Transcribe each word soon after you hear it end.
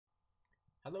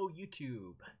Hello,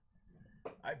 YouTube.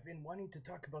 I've been wanting to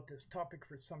talk about this topic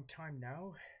for some time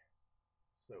now,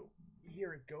 so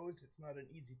here it goes. It's not an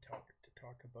easy topic to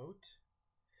talk about,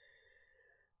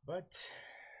 but,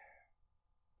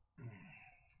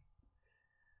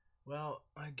 well,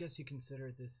 I guess you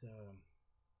consider this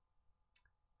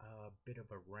a bit of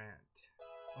a rant.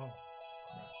 Oh,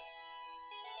 crap.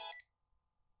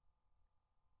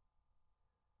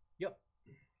 Yep.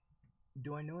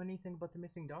 Do I know anything about the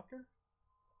missing doctor?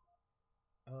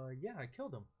 Yeah, I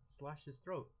killed him. Slashed his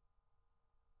throat.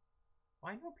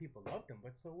 I know people loved him,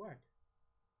 but so what?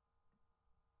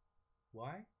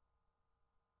 Why?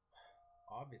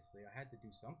 Obviously, I had to do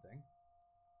something.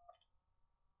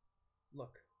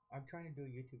 Look, I'm trying to do a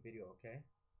YouTube video, okay?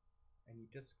 And you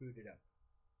just screwed it up.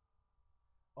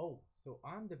 Oh, so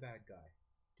I'm the bad guy,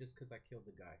 just because I killed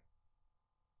the guy.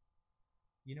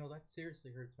 You know, that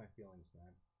seriously hurts my feelings,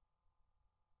 man.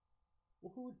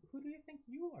 Well, who do you think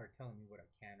you are telling me what I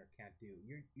can or can't do?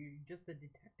 You're just a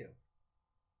detective.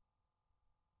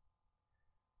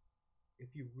 If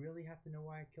you really have to know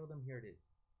why I killed him, here it is.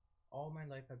 All my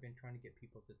life I've been trying to get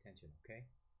people's attention, okay?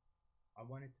 I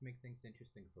wanted to make things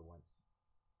interesting for once.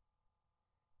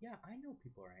 Yeah, I know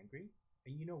people are angry.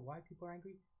 And you know why people are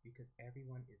angry? Because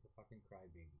everyone is a fucking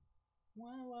crybaby.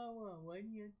 Wow, why do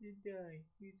you have to die?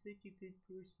 You're such a good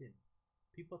person.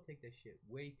 People take this shit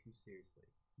way too seriously.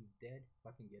 He's dead,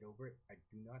 fucking get over it. I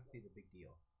do not see the big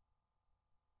deal.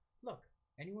 Look,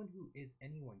 anyone who is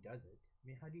anyone does it. I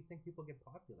mean, how do you think people get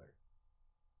popular?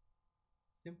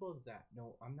 Simple as that.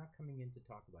 No, I'm not coming in to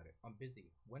talk about it. I'm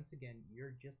busy. Once again,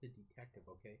 you're just a detective,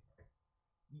 okay?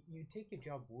 You take your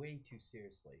job way too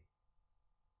seriously.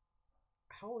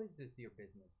 How is this your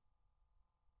business?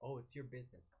 Oh, it's your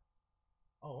business.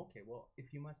 Oh, okay. Well,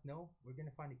 if you must know, we're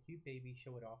gonna find a cute baby,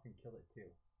 show it off, and kill it too.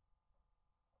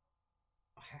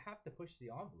 I have to push the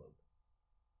envelope.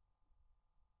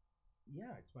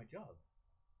 Yeah, it's my job.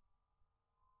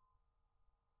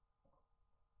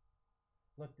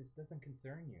 Look, this doesn't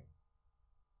concern you.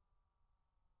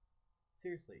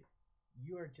 Seriously,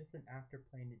 you are just an actor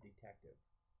playing a detective.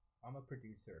 I'm a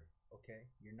producer, okay?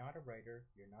 You're not a writer,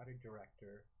 you're not a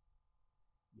director.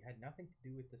 You had nothing to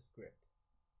do with the script.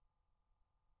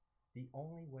 The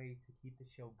only way to keep the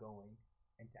show going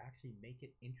and to actually make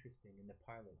it interesting in the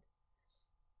pilot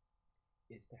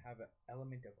is to have an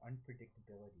element of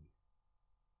unpredictability.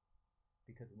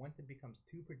 Because once it becomes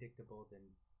too predictable, then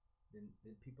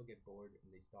people get bored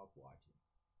and they stop watching.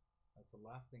 That's the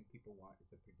last thing people want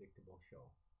is a predictable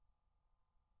show.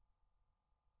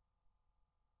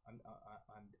 I'm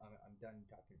done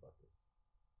talking about this.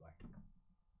 Bye.